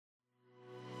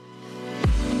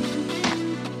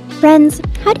Friends,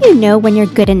 how do you know when you're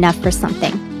good enough for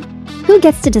something? Who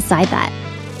gets to decide that?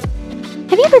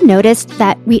 Have you ever noticed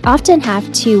that we often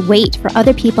have to wait for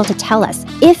other people to tell us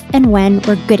if and when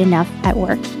we're good enough at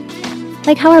work?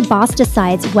 Like how our boss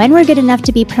decides when we're good enough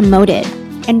to be promoted,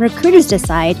 and recruiters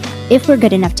decide if we're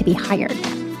good enough to be hired.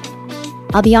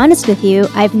 I'll be honest with you,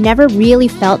 I've never really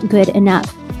felt good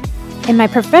enough. In my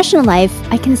professional life,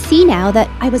 I can see now that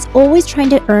I was always trying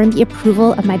to earn the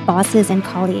approval of my bosses and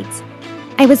colleagues.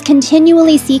 I was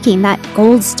continually seeking that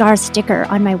gold star sticker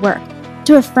on my work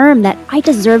to affirm that I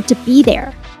deserved to be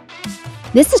there.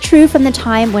 This is true from the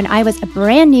time when I was a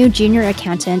brand new junior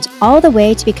accountant all the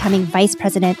way to becoming vice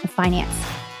president of finance.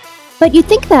 But you'd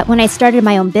think that when I started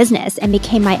my own business and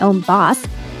became my own boss,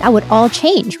 that would all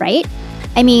change, right?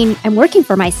 I mean, I'm working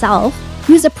for myself.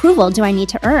 Whose approval do I need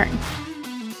to earn?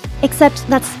 Except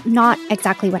that's not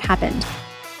exactly what happened.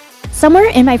 Somewhere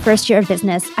in my first year of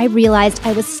business, I realized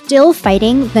I was still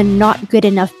fighting the not good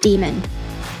enough demon.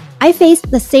 I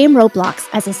faced the same roadblocks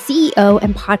as a CEO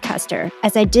and podcaster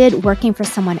as I did working for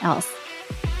someone else.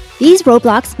 These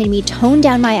roadblocks made me tone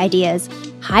down my ideas,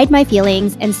 hide my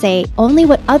feelings, and say only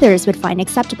what others would find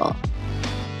acceptable.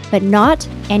 But not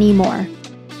anymore.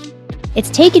 It's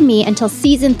taken me until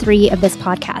season 3 of this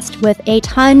podcast with a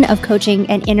ton of coaching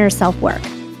and inner self-work.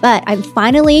 But I'm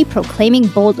finally proclaiming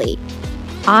boldly,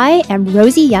 I am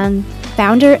Rosie Young,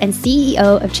 founder and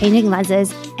CEO of Changing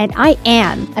Lenses, and I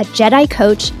am a Jedi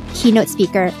coach, keynote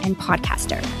speaker, and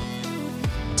podcaster.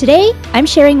 Today, I'm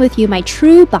sharing with you my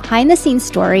true behind-the-scenes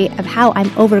story of how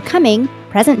I'm overcoming,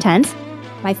 present tense,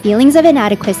 my feelings of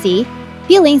inadequacy,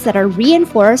 feelings that are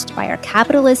reinforced by our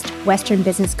capitalist Western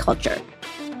business culture.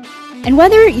 And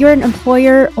whether you're an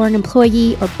employer or an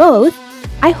employee or both,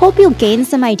 I hope you'll gain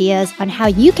some ideas on how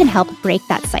you can help break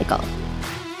that cycle.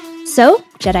 So,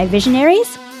 Jedi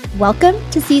Visionaries, welcome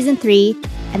to Season 3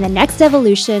 and the next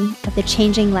evolution of the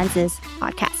Changing Lenses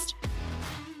podcast.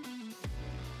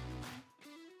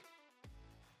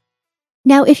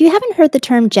 Now, if you haven't heard the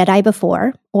term Jedi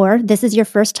before, or this is your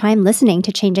first time listening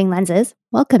to Changing Lenses,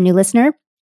 welcome, new listener.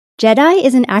 Jedi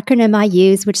is an acronym I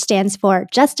use which stands for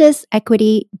Justice,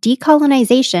 Equity,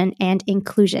 Decolonization, and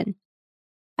Inclusion.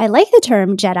 I like the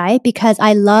term Jedi because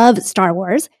I love Star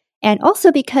Wars, and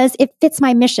also because it fits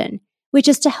my mission, which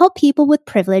is to help people with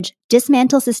privilege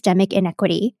dismantle systemic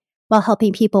inequity while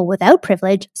helping people without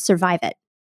privilege survive it.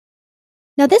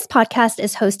 Now, this podcast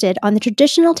is hosted on the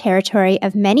traditional territory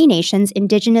of many nations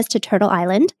indigenous to Turtle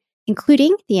Island,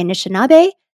 including the Anishinaabe,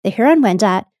 the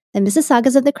Huron-Wendat, the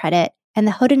Mississaugas of the Credit, and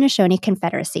the Haudenosaunee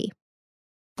Confederacy.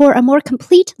 For a more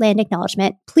complete land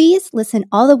acknowledgement, please listen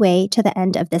all the way to the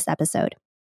end of this episode.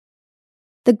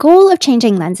 The goal of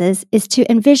Changing Lenses is to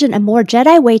envision a more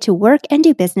Jedi way to work and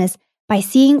do business by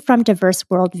seeing from diverse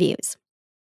worldviews.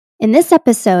 In this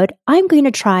episode, I'm going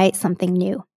to try something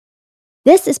new.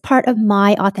 This is part of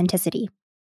my authenticity.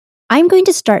 I'm going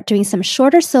to start doing some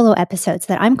shorter solo episodes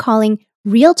that I'm calling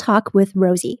Real Talk with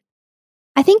Rosie.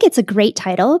 I think it's a great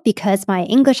title because my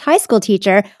English high school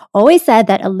teacher always said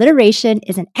that alliteration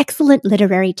is an excellent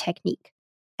literary technique.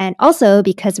 And also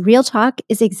because real talk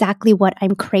is exactly what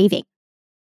I'm craving.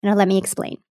 Now, let me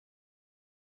explain.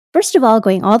 First of all,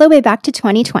 going all the way back to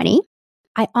 2020,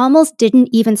 I almost didn't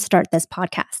even start this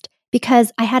podcast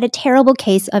because I had a terrible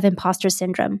case of imposter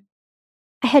syndrome.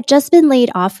 I had just been laid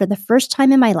off for the first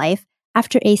time in my life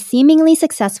after a seemingly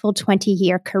successful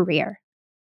 20-year career.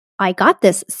 I got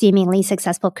this seemingly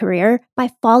successful career by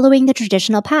following the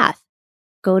traditional path.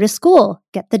 Go to school,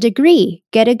 get the degree,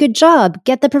 get a good job,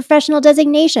 get the professional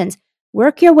designations,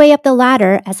 work your way up the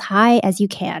ladder as high as you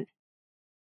can.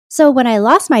 So when I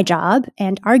lost my job,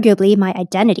 and arguably my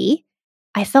identity,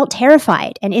 I felt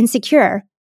terrified and insecure,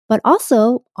 but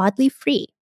also oddly free.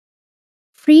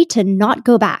 Free to not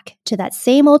go back to that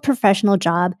same old professional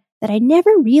job that I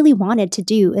never really wanted to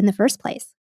do in the first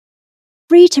place.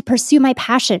 Free to pursue my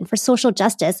passion for social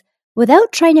justice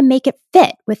without trying to make it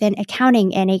fit within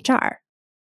accounting and HR.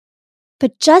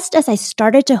 But just as I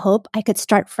started to hope I could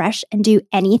start fresh and do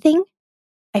anything,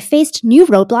 I faced new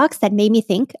roadblocks that made me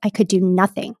think I could do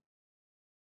nothing.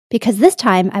 Because this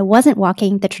time, I wasn't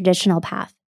walking the traditional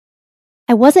path.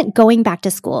 I wasn't going back to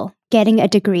school, getting a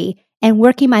degree, and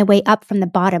working my way up from the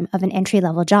bottom of an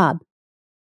entry-level job.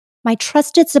 My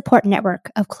trusted support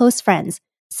network of close friends,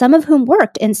 some of whom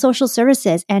worked in social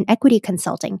services and equity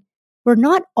consulting, were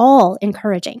not all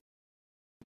encouraging.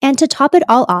 And to top it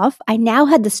all off, I now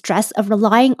had the stress of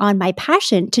relying on my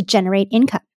passion to generate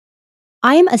income.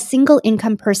 I am a single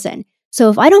income person, so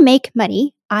if I don't make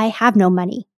money, I have no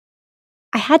money.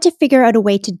 I had to figure out a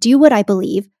way to do what I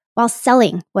believe while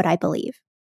selling what I believe.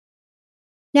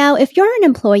 Now, if you're an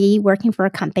employee working for a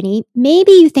company,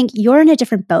 maybe you think you're in a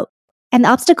different boat and the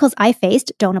obstacles I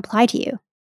faced don't apply to you.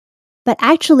 But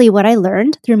actually, what I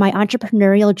learned through my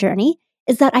entrepreneurial journey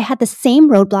is that I had the same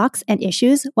roadblocks and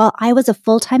issues while I was a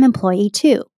full-time employee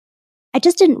too. I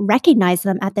just didn't recognize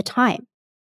them at the time.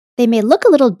 They may look a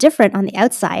little different on the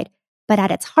outside, but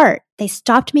at its heart, they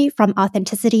stopped me from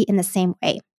authenticity in the same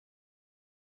way.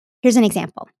 Here's an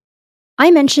example.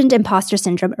 I mentioned imposter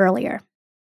syndrome earlier.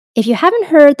 If you haven't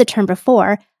heard the term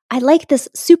before, I like this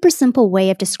super simple way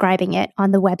of describing it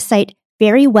on the website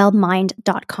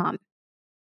verywellmind.com.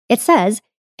 It says,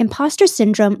 imposter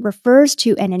syndrome refers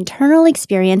to an internal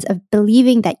experience of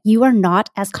believing that you are not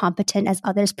as competent as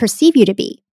others perceive you to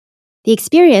be. The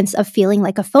experience of feeling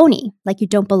like a phony, like you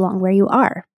don't belong where you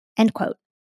are. End quote.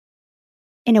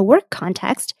 In a work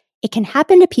context, it can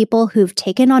happen to people who've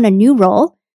taken on a new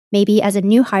role, maybe as a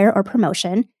new hire or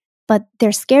promotion, but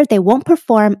they're scared they won't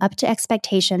perform up to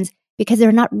expectations because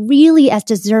they're not really as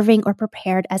deserving or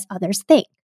prepared as others think.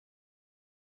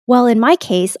 Well, in my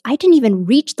case, I didn't even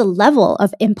reach the level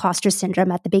of imposter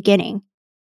syndrome at the beginning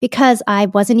because I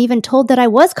wasn't even told that I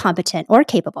was competent or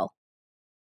capable.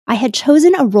 I had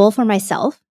chosen a role for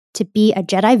myself to be a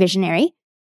Jedi visionary,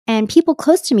 and people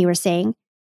close to me were saying,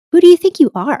 "Who do you think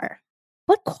you are?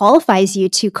 What qualifies you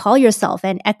to call yourself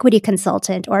an equity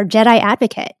consultant or Jedi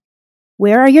advocate?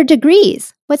 Where are your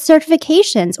degrees? What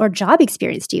certifications or job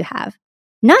experience do you have?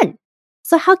 None.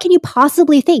 So how can you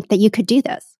possibly think that you could do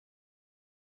this?"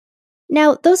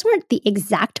 Now, those weren't the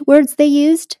exact words they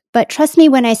used, but trust me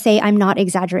when I say I'm not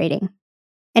exaggerating.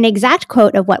 An exact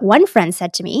quote of what one friend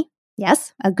said to me,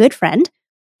 yes, a good friend,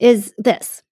 is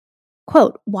this,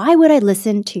 quote, "Why would I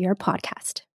listen to your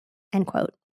podcast?" End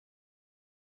quote.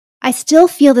 I still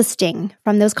feel the sting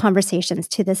from those conversations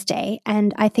to this day,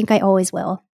 and I think I always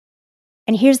will.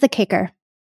 And here's the kicker.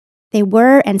 They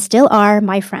were and still are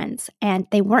my friends, and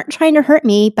they weren't trying to hurt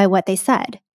me by what they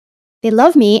said. They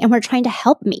love me and were trying to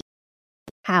help me.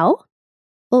 How?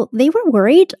 Well, they were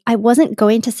worried I wasn't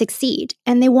going to succeed,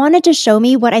 and they wanted to show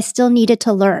me what I still needed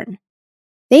to learn.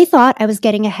 They thought I was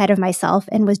getting ahead of myself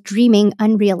and was dreaming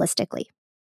unrealistically.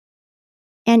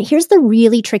 And here's the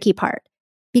really tricky part.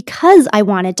 Because I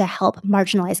wanted to help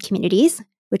marginalized communities,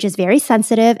 which is very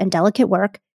sensitive and delicate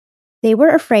work, they were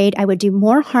afraid I would do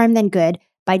more harm than good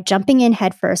by jumping in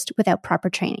headfirst without proper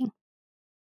training.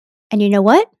 And you know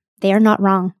what? They are not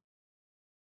wrong.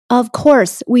 Of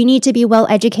course, we need to be well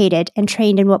educated and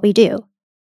trained in what we do.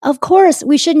 Of course,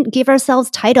 we shouldn't give ourselves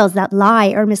titles that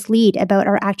lie or mislead about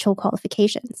our actual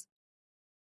qualifications.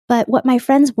 But what my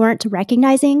friends weren't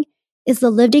recognizing is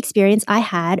the lived experience I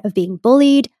had of being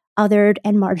bullied, othered,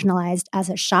 and marginalized as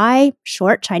a shy,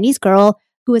 short Chinese girl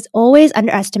who was always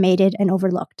underestimated and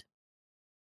overlooked.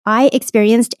 I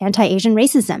experienced anti-Asian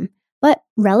racism, but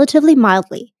relatively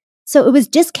mildly, so it was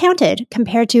discounted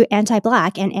compared to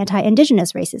anti-Black and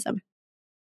anti-Indigenous racism.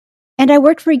 And I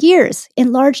worked for years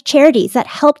in large charities that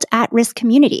helped at-risk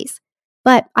communities,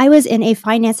 but I was in a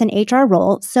finance and HR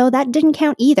role, so that didn't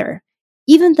count either,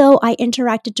 even though I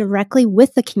interacted directly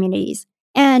with the communities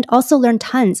and also learned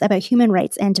tons about human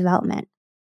rights and development.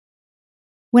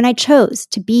 When I chose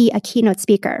to be a keynote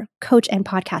speaker, coach, and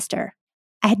podcaster,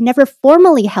 I had never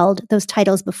formally held those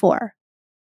titles before.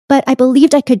 But I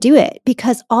believed I could do it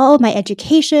because all of my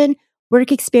education,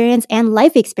 work experience, and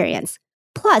life experience,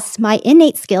 plus my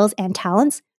innate skills and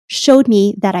talents, showed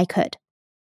me that I could.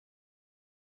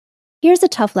 Here's a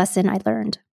tough lesson I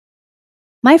learned.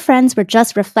 My friends were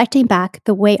just reflecting back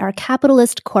the way our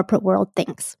capitalist corporate world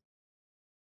thinks.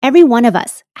 Every one of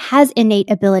us has innate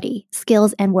ability,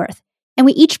 skills, and worth, and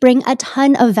we each bring a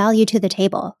ton of value to the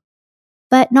table.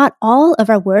 But not all of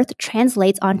our worth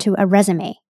translates onto a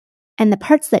resume, and the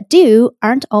parts that do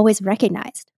aren't always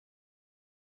recognized.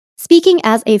 Speaking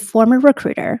as a former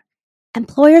recruiter,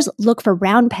 employers look for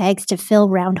round pegs to fill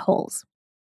round holes.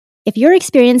 If your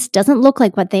experience doesn't look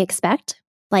like what they expect,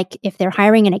 like if they're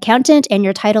hiring an accountant and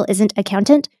your title isn't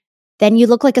accountant, then you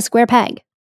look like a square peg.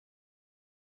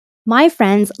 My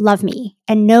friends love me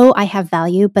and know I have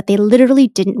value, but they literally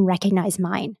didn't recognize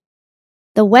mine.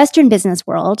 The Western business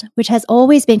world, which has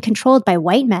always been controlled by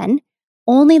white men,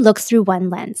 only looks through one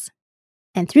lens.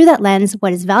 And through that lens,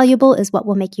 what is valuable is what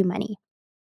will make you money.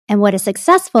 And what is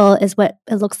successful is what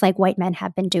it looks like white men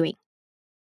have been doing.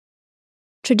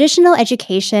 Traditional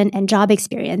education and job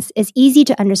experience is easy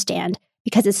to understand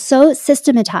because it's so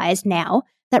systematized now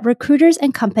that recruiters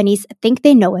and companies think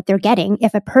they know what they're getting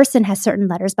if a person has certain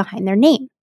letters behind their name.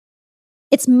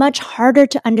 It's much harder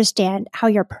to understand how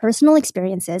your personal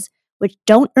experiences, which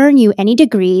don't earn you any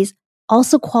degrees,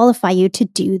 also qualify you to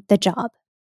do the job.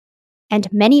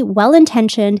 And many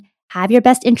well-intentioned, Have your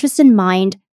best interests in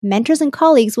mind. Mentors and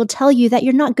colleagues will tell you that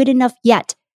you're not good enough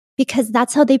yet, because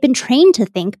that's how they've been trained to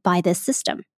think by this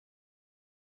system.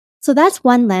 So that's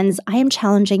one lens I am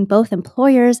challenging both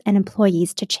employers and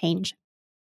employees to change.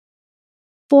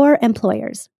 For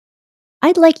employers,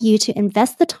 I'd like you to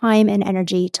invest the time and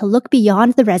energy to look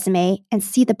beyond the resume and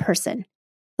see the person,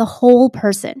 the whole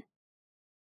person.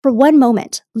 For one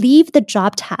moment, leave the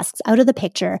job tasks out of the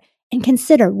picture and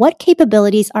consider what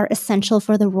capabilities are essential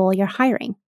for the role you're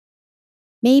hiring.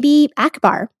 Maybe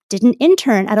Akbar didn't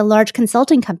intern at a large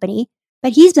consulting company,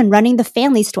 but he's been running the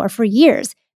family store for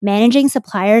years, managing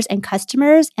suppliers and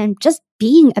customers, and just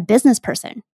being a business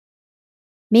person.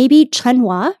 Maybe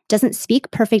Chenhua doesn't speak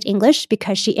perfect English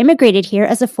because she immigrated here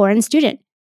as a foreign student,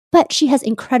 but she has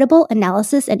incredible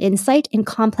analysis and insight in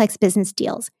complex business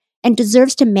deals and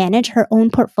deserves to manage her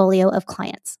own portfolio of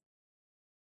clients.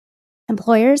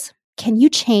 Employers, can you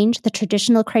change the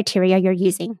traditional criteria you're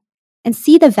using and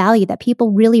see the value that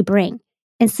people really bring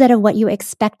instead of what you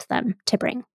expect them to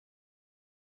bring?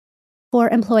 For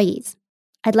employees,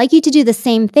 I'd like you to do the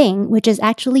same thing, which is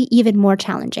actually even more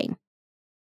challenging.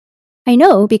 I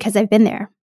know because I've been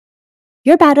there.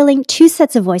 You're battling two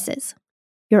sets of voices: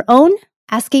 your own,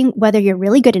 asking whether you're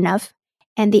really good enough,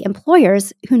 and the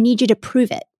employers who need you to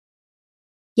prove it.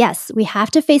 Yes, we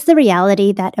have to face the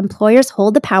reality that employers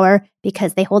hold the power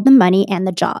because they hold the money and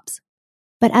the jobs.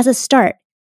 But as a start,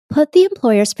 put the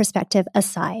employer's perspective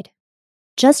aside.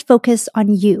 Just focus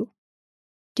on you.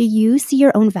 Do you see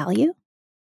your own value?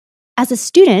 As a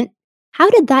student, how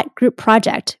did that group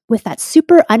project with that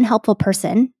super unhelpful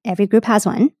person, every group has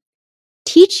one,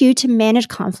 teach you to manage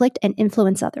conflict and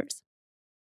influence others?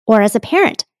 Or as a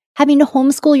parent, having to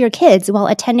homeschool your kids while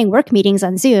attending work meetings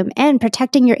on Zoom and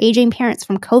protecting your aging parents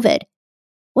from COVID,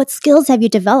 what skills have you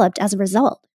developed as a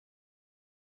result?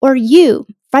 Or you,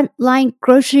 frontline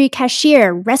grocery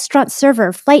cashier, restaurant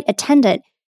server, flight attendant,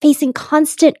 facing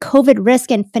constant COVID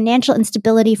risk and financial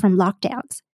instability from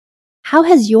lockdowns. How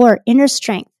has your inner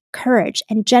strength, courage,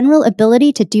 and general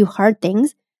ability to do hard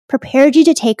things prepared you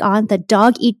to take on the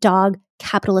dog-eat-dog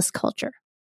capitalist culture?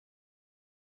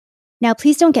 Now,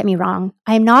 please don't get me wrong.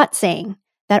 I am not saying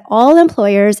that all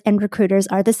employers and recruiters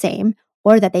are the same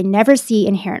or that they never see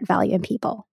inherent value in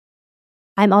people.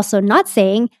 I'm also not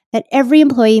saying that every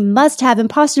employee must have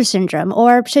imposter syndrome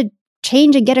or should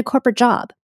change and get a corporate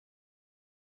job.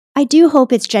 I do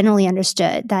hope it's generally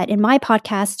understood that in my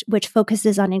podcast, which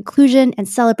focuses on inclusion and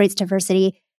celebrates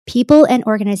diversity, people and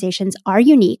organizations are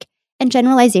unique and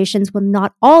generalizations will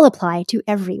not all apply to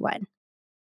everyone.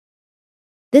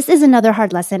 This is another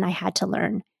hard lesson I had to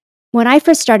learn. When I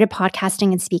first started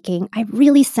podcasting and speaking, I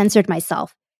really censored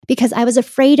myself because I was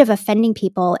afraid of offending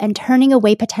people and turning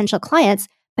away potential clients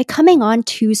by coming on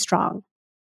too strong.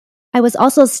 I was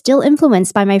also still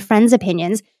influenced by my friends'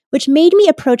 opinions, which made me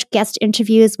approach guest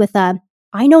interviews with a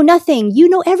 "I know nothing, you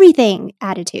know everything"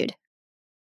 attitude.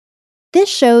 This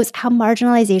shows how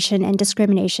marginalization and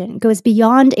discrimination goes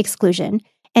beyond exclusion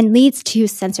and leads to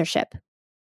censorship.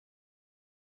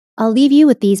 I'll leave you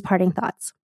with these parting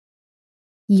thoughts.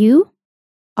 You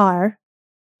are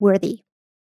worthy.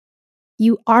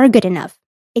 You are good enough,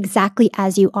 exactly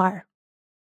as you are.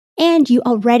 And you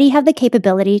already have the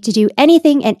capability to do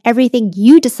anything and everything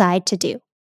you decide to do.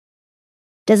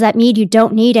 Does that mean you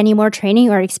don't need any more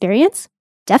training or experience?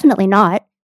 Definitely not.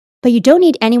 But you don't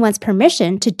need anyone's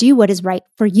permission to do what is right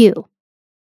for you.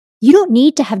 You don't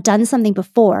need to have done something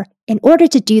before in order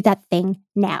to do that thing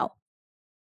now.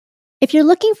 If you're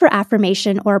looking for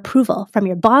affirmation or approval from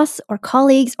your boss or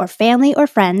colleagues or family or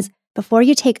friends before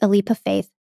you take a leap of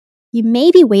faith, you may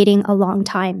be waiting a long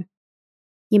time.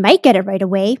 You might get it right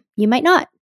away, you might not.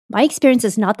 My experience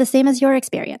is not the same as your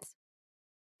experience.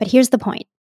 But here's the point.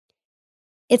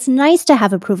 It's nice to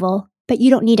have approval, but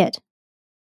you don't need it.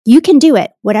 You can do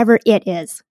it, whatever it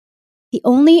is. The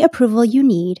only approval you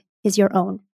need is your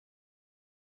own.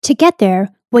 To get there,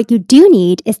 what you do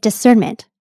need is discernment,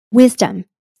 wisdom,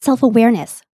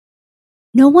 self-awareness.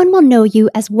 No one will know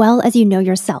you as well as you know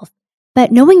yourself,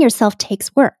 but knowing yourself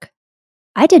takes work.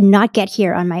 I did not get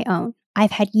here on my own.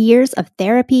 I've had years of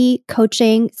therapy,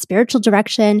 coaching, spiritual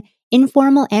direction,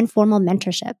 informal and formal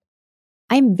mentorship.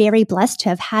 I'm very blessed to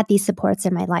have had these supports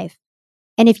in my life.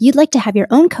 And if you'd like to have your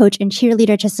own coach and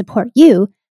cheerleader to support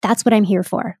you, that's what I'm here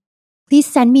for. Please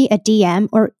send me a DM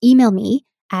or email me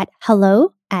at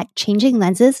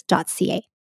hello@changinglenses.ca.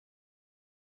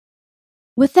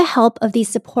 With the help of these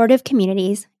supportive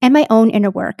communities and my own inner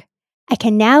work, I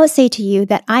can now say to you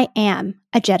that I am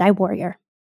a Jedi warrior.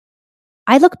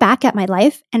 I look back at my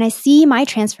life and I see my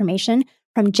transformation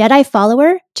from Jedi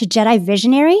follower to Jedi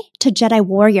visionary to Jedi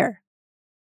warrior.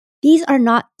 These are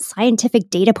not scientific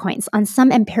data points on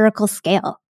some empirical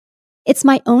scale. It's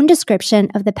my own description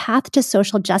of the path to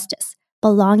social justice,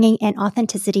 belonging, and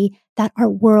authenticity that our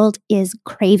world is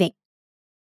craving.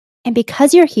 And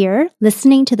because you're here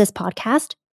listening to this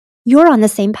podcast, you're on the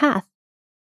same path.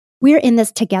 We're in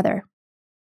this together.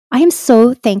 I am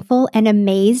so thankful and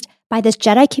amazed by this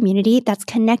Jedi community that's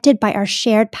connected by our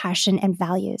shared passion and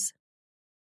values.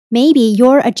 Maybe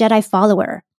you're a Jedi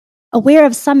follower, aware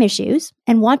of some issues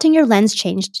and wanting your lens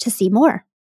changed to see more.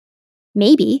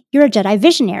 Maybe you're a Jedi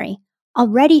visionary,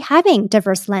 already having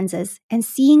diverse lenses and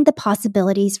seeing the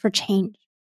possibilities for change.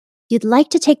 You'd like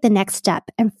to take the next step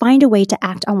and find a way to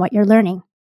act on what you're learning.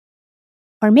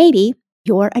 Or maybe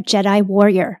you're a Jedi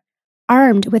warrior,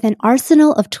 armed with an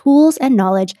arsenal of tools and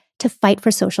knowledge to fight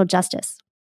for social justice.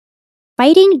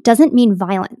 Fighting doesn't mean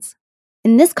violence.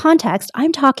 In this context,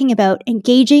 I'm talking about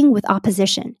engaging with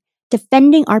opposition,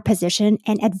 defending our position,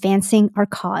 and advancing our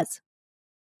cause.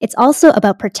 It's also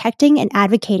about protecting and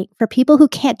advocating for people who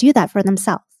can't do that for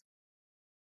themselves.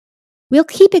 We'll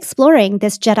keep exploring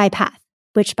this Jedi path,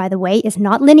 which, by the way, is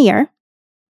not linear,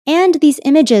 and these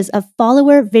images of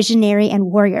follower, visionary, and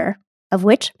warrior, of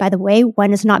which, by the way,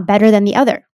 one is not better than the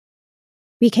other.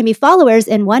 We can be followers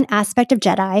in one aspect of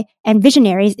Jedi and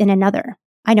visionaries in another.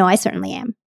 I know I certainly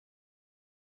am.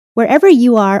 Wherever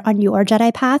you are on your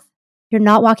Jedi path, you're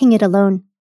not walking it alone.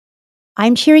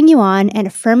 I'm cheering you on and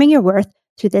affirming your worth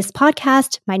through this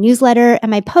podcast, my newsletter, and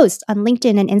my posts on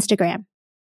LinkedIn and Instagram.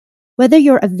 Whether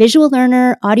you're a visual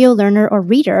learner, audio learner, or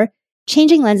reader,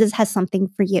 Changing Lenses has something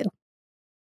for you.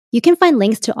 You can find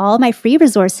links to all my free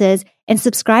resources and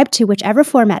subscribe to whichever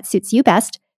format suits you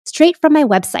best straight from my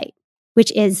website,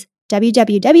 which is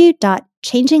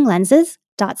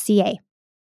www.changinglenses.ca.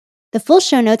 The full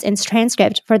show notes and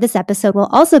transcript for this episode will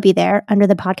also be there under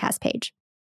the podcast page.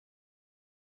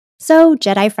 So,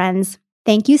 Jedi friends,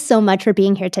 thank you so much for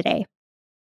being here today.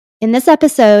 In this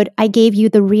episode, I gave you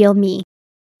the real me,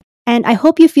 and I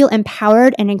hope you feel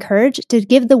empowered and encouraged to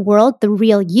give the world the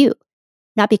real you,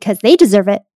 not because they deserve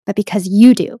it, but because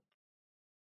you do.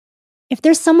 If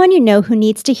there's someone you know who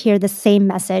needs to hear the same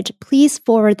message, please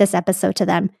forward this episode to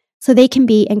them so they can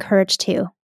be encouraged too.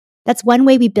 That's one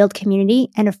way we build community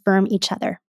and affirm each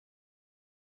other.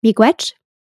 Miigwech,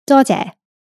 多謝,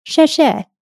 謝謝,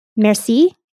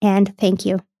 merci, and thank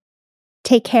you.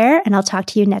 Take care, and I'll talk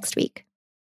to you next week.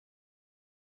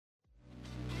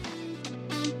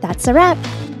 That's a wrap.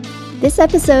 This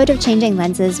episode of Changing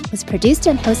Lenses was produced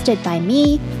and hosted by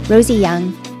me, Rosie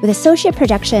Young, with associate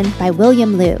production by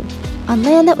William Liu, on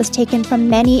land that was taken from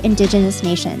many indigenous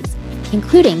nations,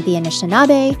 including the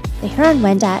Anishinaabe, the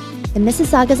Huron-Wendat, the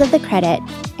Mississaugas of the Credit,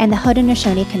 and the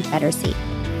Haudenosaunee Confederacy.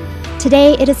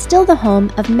 Today, it is still the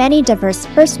home of many diverse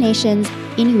First Nations,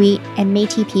 Inuit, and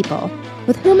Métis people,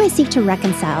 with whom I seek to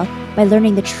reconcile by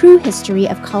learning the true history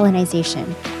of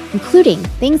colonization, including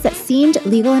things that seemed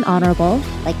legal and honorable,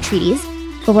 like treaties,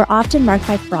 but were often marked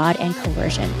by fraud and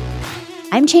coercion.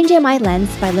 I'm changing my lens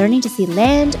by learning to see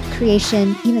land,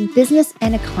 creation, even business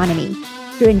and economy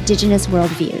through Indigenous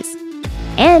worldviews.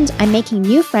 And I'm making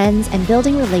new friends and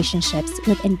building relationships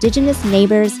with Indigenous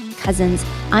neighbors, cousins,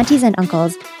 aunties, and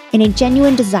uncles in a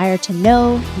genuine desire to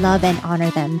know, love, and honor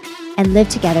them, and live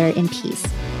together in peace.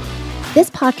 This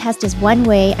podcast is one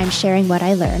way I'm sharing what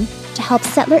I learned to help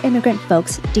settler immigrant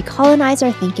folks decolonize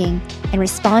our thinking and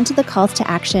respond to the calls to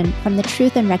action from the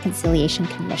Truth and Reconciliation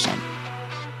Commission.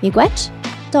 Miigwech,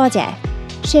 多謝,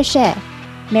 謝謝,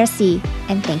 merci,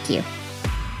 and thank you.